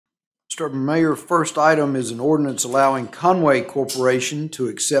Mr. Mayor, first item is an ordinance allowing Conway Corporation to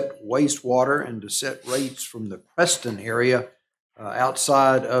accept wastewater and to set rates from the Preston area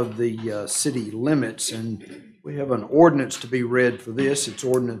outside of the city limits. And we have an ordinance to be read for this. It's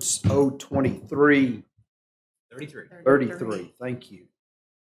ordinance 023. 33. Thank you.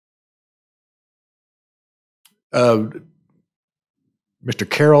 Mr.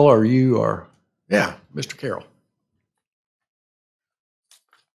 Carroll, are you or? Yeah, Mr. Carroll.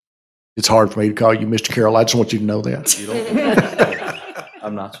 It's hard for me to call you Mr. Carroll. I just want you to know that. You don't,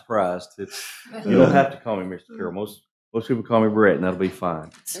 I'm not surprised. You don't have to call me Mr. Carroll. Most people call me Brett, and that'll be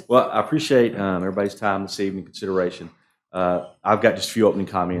fine. Well, I appreciate everybody's time this evening, consideration. I've got just a few opening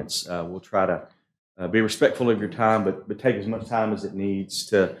comments. We'll try to be respectful of your time, but take as much time as it needs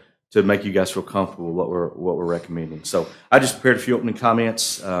to make you guys feel comfortable with what we're recommending. So I just prepared a few opening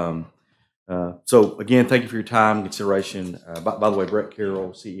comments. So again, thank you for your time and consideration. By the way, Brett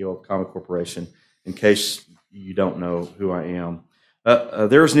Carroll, CEO of Conway Corporation, in case you don't know who I am.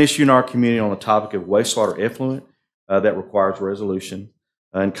 There is an issue in our community on the topic of wastewater effluent that requires resolution,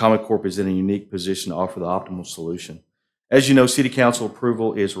 and Conway Corp is in a unique position to offer the optimal solution. As you know, City Council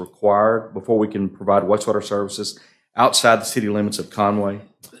approval is required before we can provide wastewater services outside the city limits of Conway.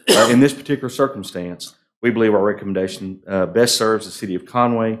 In this particular circumstance, we believe our recommendation best serves the city of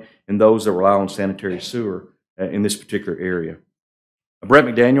Conway and those that rely on sanitary sewer in this particular area. Brett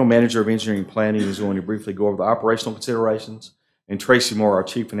McDaniel, Manager of Engineering and Planning, is going to briefly go over the operational considerations, and Tracy Moore, our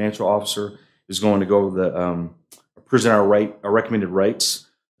Chief Financial Officer, is going to go over present our recommended rates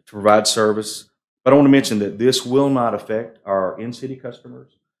to provide service. But I want to mention that this will not affect our in-city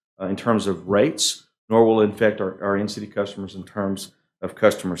customers in terms of rates, nor will it affect our in-city customers in terms of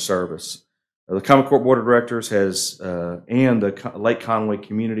customer service. The Conway Corp Board of Directors has, and the Lake Conway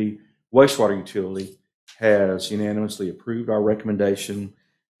Community Wastewater Utility has unanimously approved our recommendation,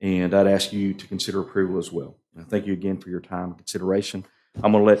 and I'd ask you to consider approval as well. Thank you again for your time and consideration.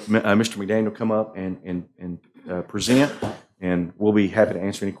 I'm going to let Mr. McDaniel come up and present, and we'll be happy to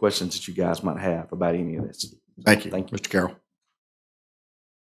answer any questions that you guys might have about any of this. Thank you, Thank you. Mr. Carroll.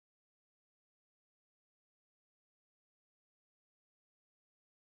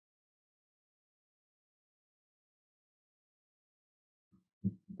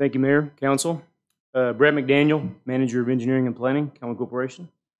 Thank you, Mayor, Council. Brett McDaniel, Manager of Engineering and Planning, Conway Corporation.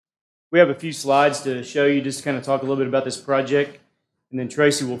 We have a few slides to show you, just to kind of talk a little bit about this project, and then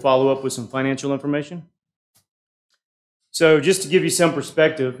Tracy will follow up with some financial information. So just to give you some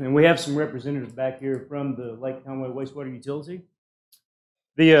perspective, and we have some representatives back here from the Lake Conway Wastewater Utility.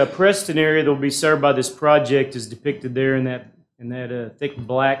 The Preston area that will be served by this project is depicted there in that thick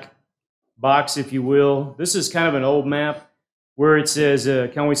black box, if you will. This is kind of an old map where it says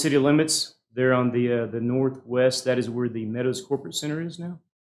Conway City Limits. There on the northwest, that is where the Meadows Corporate Center is now.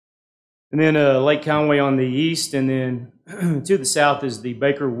 And then Lake Conway on the east, and then to the south is the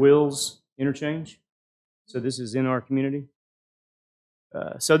Baker Wills interchange. So this is in our community.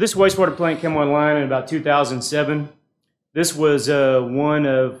 So this wastewater plant came online in about 2007. This was one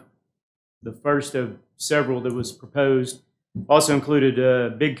of the first of several that was proposed. Also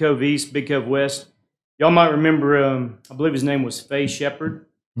included Big Cove East, Big Cove West. Y'all might remember, I believe his name was Fay Shepard,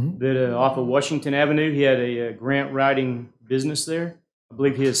 that off of Washington Avenue. He had a grant writing business there. I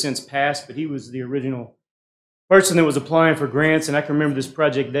believe he has since passed, but he was the original person that was applying for grants, and I can remember this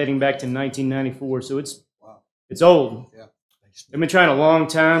project dating back to 1994, so it's old. Yeah. They've been trying a long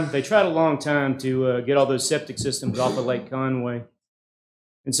time. They tried a long time to get all those septic systems off of Lake Conway.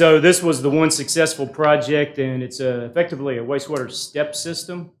 And so this was the one successful project, and it's effectively a wastewater step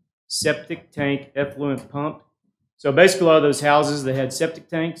system, septic tank, effluent pump. So basically all of those houses, they had septic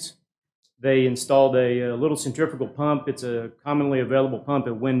tanks. They installed a little centrifugal pump. It's a commonly available pump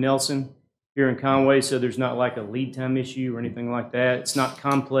at Wynn Nelson here in Conway, so there's not like a lead time issue or anything like that. It's not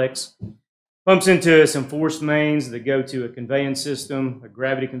complex. Pumps into some forced mains that go to a conveyance system, a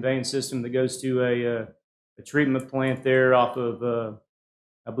gravity conveyance system that goes to a treatment plant there off of,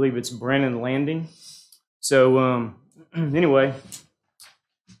 I believe it's Brannon Landing. So anyway,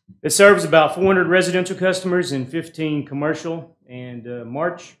 it serves about 400 residential customers and 15 commercial. And in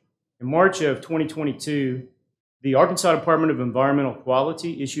March of 2022, the Arkansas Department of Environmental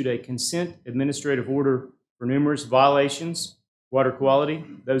Quality issued a consent administrative order for numerous violations, water quality.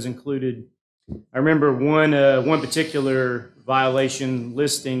 Those included, I remember one particular violation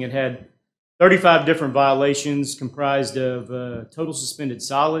listing. It had 35 different violations comprised of total suspended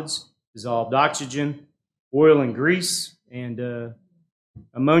solids, dissolved oxygen, oil and grease, and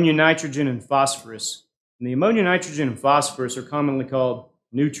ammonia, nitrogen, and phosphorus. And the ammonia, nitrogen, and phosphorus are commonly called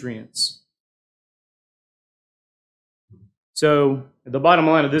nutrients. So the bottom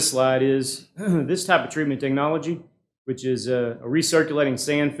line of this slide is this type of treatment technology, which is a recirculating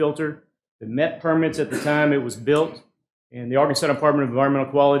sand filter that met permits at the time it was built, and the Arkansas Department of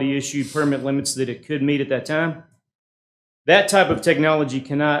Environmental Quality issued permit limits that it could meet at that time. That type of technology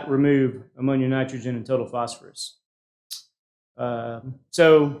cannot remove ammonia, nitrogen, and total phosphorus.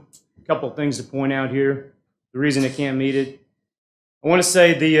 So a couple of things to point out here. The reason it can't meet it. I want to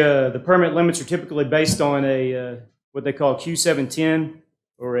say the permit limits are typically based on a what they call Q710,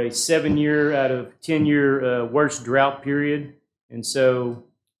 or a 7-year out of 10-year worst drought period. And so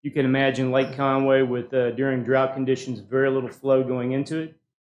you can imagine Lake Conway with during drought conditions, very little flow going into it.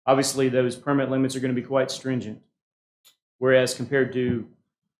 Obviously, those permit limits are going to be quite stringent. Whereas compared to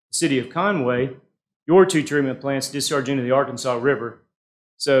the city of Conway, your 2 treatment plants discharge into the Arkansas River.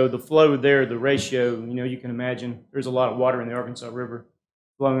 So the flow there, the ratio, you can imagine there's a lot of water in the Arkansas River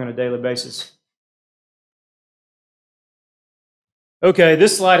flowing on a daily basis. Okay,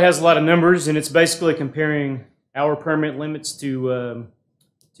 this slide has a lot of numbers, and it's basically comparing our permit limits to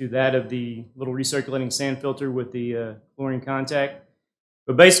that of the little recirculating sand filter with the chlorine contact.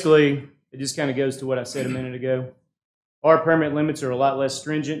 But basically, it just kind of goes to what I said a minute ago. Our permit limits are a lot less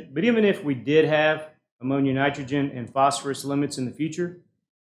stringent, but even if we did have ammonia, nitrogen, and phosphorus limits in the future,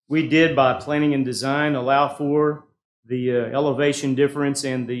 we did, by planning and design, allow for the elevation difference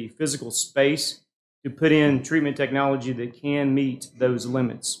and the physical space to put in treatment technology that can meet those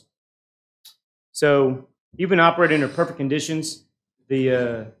limits. So even operating under perfect conditions,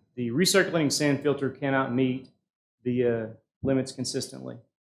 the recirculating sand filter cannot meet the limits consistently.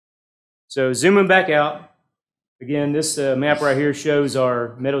 So zooming back out, again, this map right here shows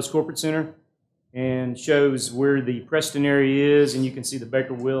our Meadows Corporate Center and shows where the Preston area is, and you can see the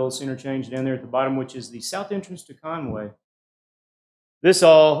Baker Wills interchange down there at the bottom, which is the south entrance to Conway. This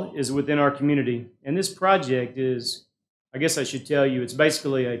all is within our community, and this project is, I guess I should tell you, it's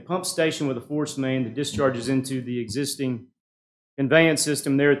basically a pump station with a force main that discharges into the existing conveyance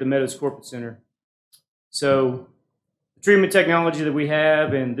system there at the Meadows Corporate Center. So the treatment technology that we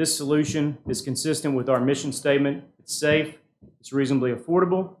have and this solution is consistent with our mission statement. It's safe, it's reasonably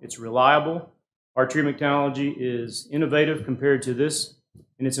affordable, it's reliable. Our treatment technology is innovative compared to this,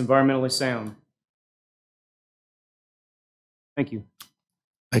 and it's environmentally sound. Thank you.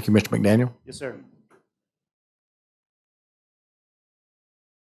 Thank you, Mr. McDaniel. Yes, sir.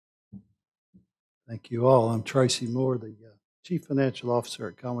 Thank you all. I'm Tracy Moore, the Chief Financial Officer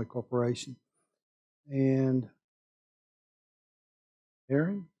at Conway Corporation. And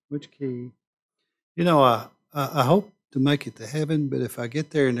Aaron, which key? I hope to make it to heaven, but if I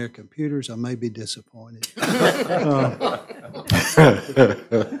get there in their computers, I may be disappointed.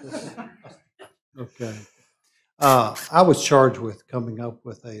 Okay. I was charged with coming up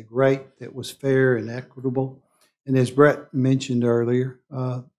with a rate that was fair and equitable. And as Brett mentioned earlier,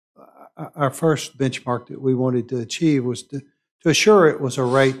 our first benchmark that we wanted to achieve was to assure it was a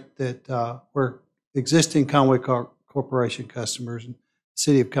rate that where existing Conway Corporation customers and the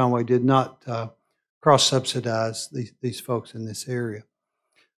city of Conway did not cross-subsidize these folks in this area.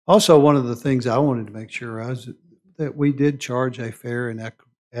 Also, one of the things I wanted to make sure was that we did charge a fair and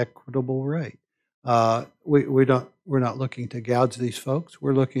equitable rate. We're not looking to gouge these folks.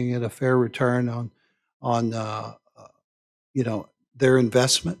 We're looking at a fair return on their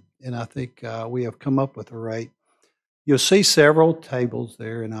investment, and I think we have come up with a rate. You'll see several tables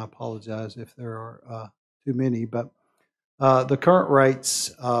there, and I apologize if there are too many, but the current rates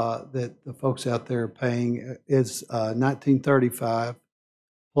that the folks out there are paying is $19.35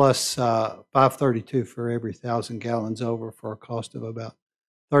 plus $5.32 for every 1,000 gallons over, for a cost of about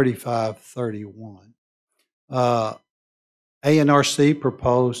 $35.31. ANRC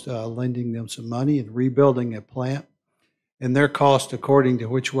proposed lending them some money and rebuilding a plant, and their cost, according to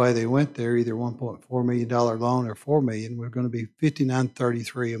which way they went there, either $1.4 million loan or $4 million, we're going to be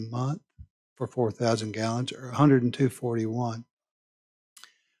 $59.33 a month for 4,000 gallons, or $102.41.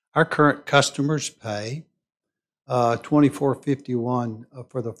 Our current customers pay $24.51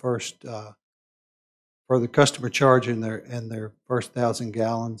 for the first for the customer charge in their first 1,000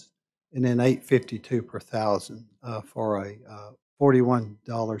 gallons, and then $8.52 per thousand for a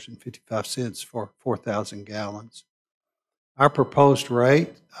 $41.55 for 4,000 gallons. Our proposed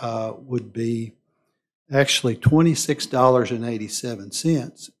rate would be actually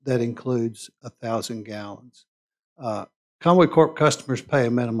 $26.87. That includes 1,000 gallons. Conway Corp customers pay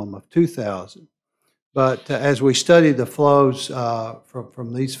a minimum of $2,000. But as we study the flows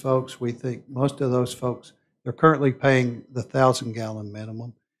from these folks, we think most of those folks, they're currently paying the 1,000-gallon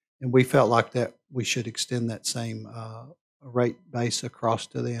minimum, and we felt like that we should extend that same rate base across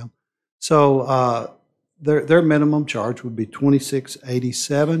to them. So their minimum charge would be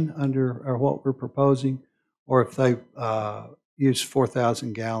 $26.87 under what we're proposing, or if they use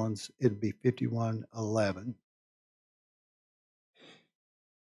 4,000 gallons, it'd be $51.11.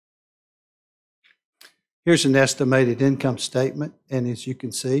 Here's an estimated income statement, and as you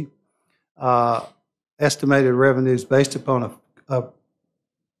can see, estimated revenues based upon a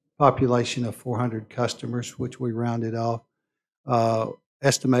population of 400 customers, which we rounded off.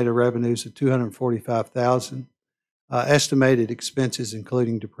 Estimated revenues of $245,000. Estimated expenses,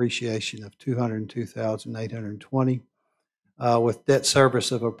 including depreciation, of $202,820. With debt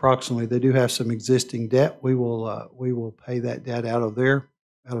service of approximately, they do have some existing debt. We will pay that debt out of their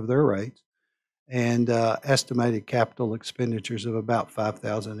rates, and estimated capital expenditures of about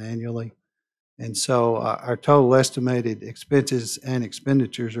 $5,000 annually. And so our total estimated expenses and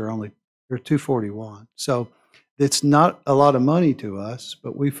expenditures are $241. So it's not a lot of money to us,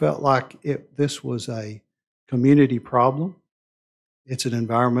 but we felt like this was a community problem. It's an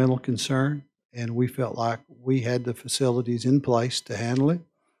environmental concern, and we felt like we had the facilities in place to handle it.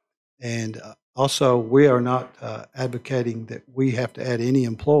 And also, we are not advocating that we have to add any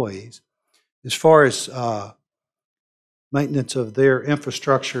employees. As far as maintenance of their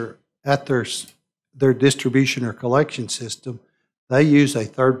infrastructure at their distribution or collection system, they use a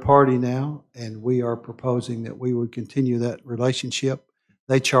third party now, and we are proposing that we would continue that relationship.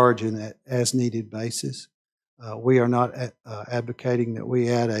 They charge in an as-needed basis. We are not advocating that we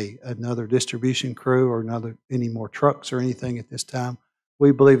add another distribution crew or any more trucks or anything at this time.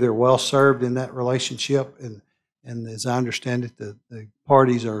 We believe they're well served in that relationship, and as I understand it, the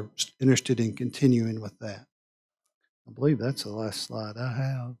parties are interested in continuing with that. I believe that's the last slide I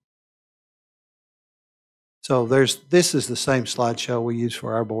have. So this is the same slideshow we use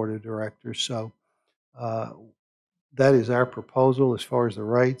for our board of directors. So that is our proposal as far as the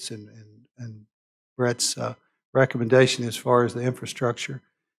rates and Brett's recommendation as far as the infrastructure.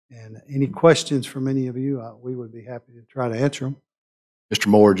 And any questions from any of you, we would be happy to try to answer them. Mr.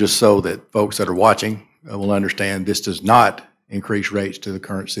 Moore, just so that folks that are watching will understand, this does not increase rates to the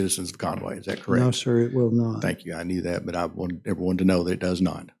current citizens of Conway. Is that correct? No, sir, it will not. Thank you. I knew that, but I want everyone to know that it does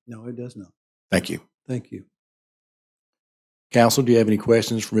not. No, it does not. Thank you. Thank you. Council, do you have any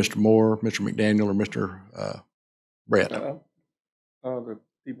questions for Mr. Moore, Mr. McDaniel, or Mr. Brett? Are the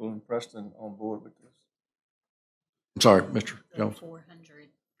people in Preston on board with this? I'm sorry, Mr. Jones. 400.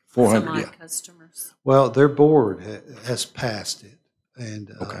 400, yeah. Customers. Well, their board has passed it.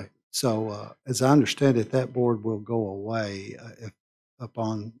 And Okay. So as I understand it, that board will go away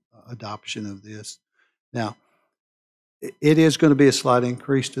upon adoption of this. Now, it is going to be a slight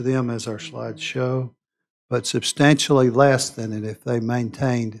increase to them, as our slides show, but substantially less than it if they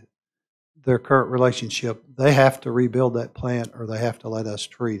maintained their current relationship. They have to rebuild that plant, or they have to let us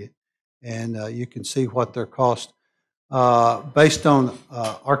treat it. And you can see what their cost, based on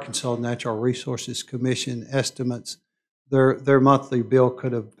Arkansas Natural Resources Commission estimates, their monthly bill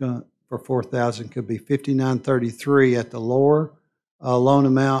could have gone for $4,000 could be $59.33 at the lower loan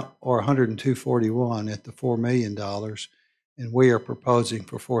amount, or $102.41 at the $4 million. And we are proposing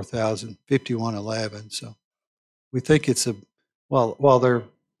for $4,000, $51.11. So we think it's while they're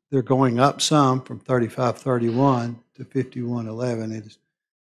going up some from $35.31 to $51.11,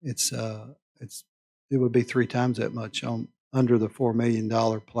 it would be 3 times that much under the $4 million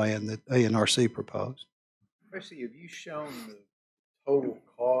plan that ANRC proposed. Tracy, have you shown the total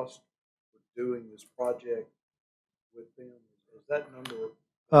cost for doing this project with them? Is that number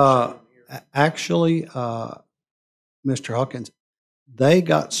shown here? Actually, Mr. Hawkins, they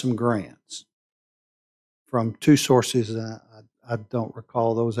got some grants from 2 sources. I don't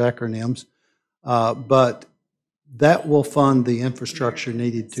recall those acronyms, but that will fund the infrastructure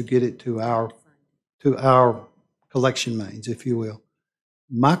needed to get it to our collection mains, if you will.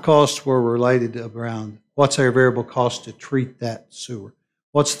 My costs were related around what's our variable cost to treat that sewer,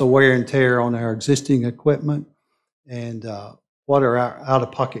 what's the wear and tear on our existing equipment, and what are our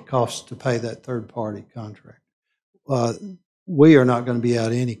out-of-pocket costs to pay that third-party contract. We are not going to be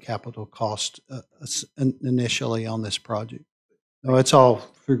out any capital cost initially on this project. No, it's all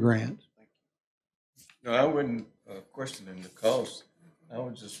through grants. No, I wasn't questioning the cost. I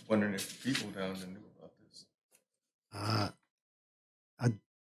was just wondering if the people down there knew about this. I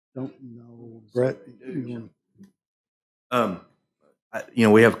don't know, Brett.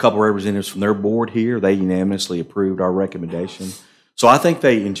 We have a couple of representatives from their board here. They unanimously approved our recommendation. So I think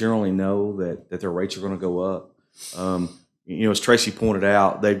they generally know that their rates are going to go up. As Tracy pointed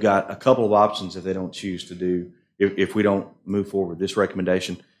out, they've got a couple of options if they don't choose to do. If we don't move forward with this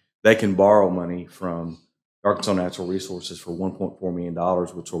recommendation, they can borrow money from Arkansas Natural Resources for $1.4 million,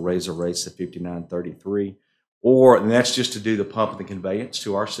 which will raise the rates to $59.33. Or, and that's just to do the pump and the conveyance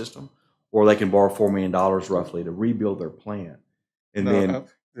to our system, or they can borrow $4 million roughly to rebuild their plant. And then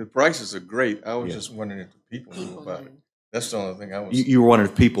The prices are great. I was Yeah. just wondering if the people knew about it. That's the only thing I was you were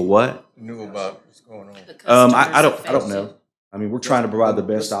wondering if people what? knew about what's going on. I don't know. I mean, we're trying to provide the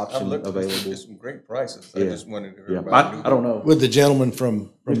best I've option looked at available. some great prices. I Yeah. just wondered if Yeah, everybody knew. I don't know. With the gentleman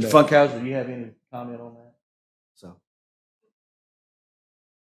from Mr. the- Funkhauser, do you have any comment on that? So.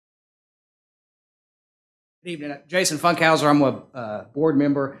 Good evening. Jason Funkhauser. I'm a board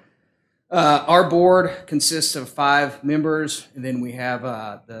member. Our board consists of 5 members, and then we have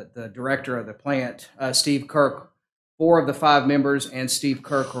the director of the plant, Steve Kirk. 4 of the 5 members and Steve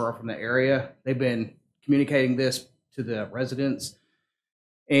Kirk are from the area. They've been communicating this to the residents,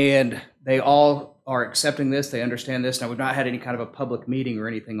 and they all are accepting this. They understand this. Now, we've not had any kind of a public meeting or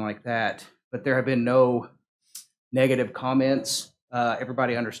anything like that, but there have been no negative comments.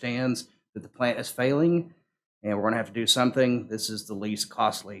 Everybody understands that the plant is failing, and we're going to have to do something. This is the least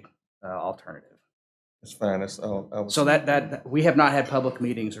costly alternative. That's fine. That's all. I was, So that we have not had public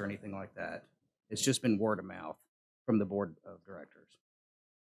meetings or anything like that. It's just been word of mouth from the board of directors.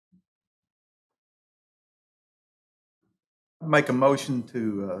 Make a motion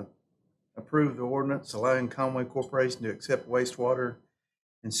to approve the ordinance allowing Conway Corporation to accept wastewater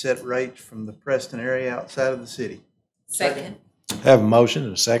and set rates from the Preston area outside of the city. Second. Have a motion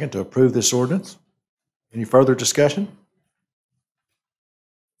and a second to approve this ordinance. Any further discussion?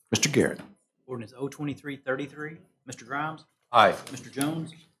 Mr. Garrett. Ordinance 02333. Mr. Grimes? Aye. Mr.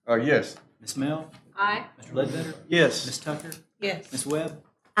 Jones? Yes. Ms. Mel? Aye. Mr. Ledbetter? Yes. Ms. Tucker? Yes. Ms. Webb?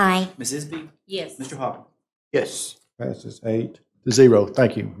 Aye. Ms. Isby? Yes. Mr. Hopper? Yes. Passes 8-0.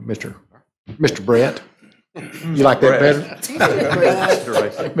 Thank you, Mr. Brett. You like that better?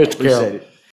 Mr. Carroll. Appreciate it.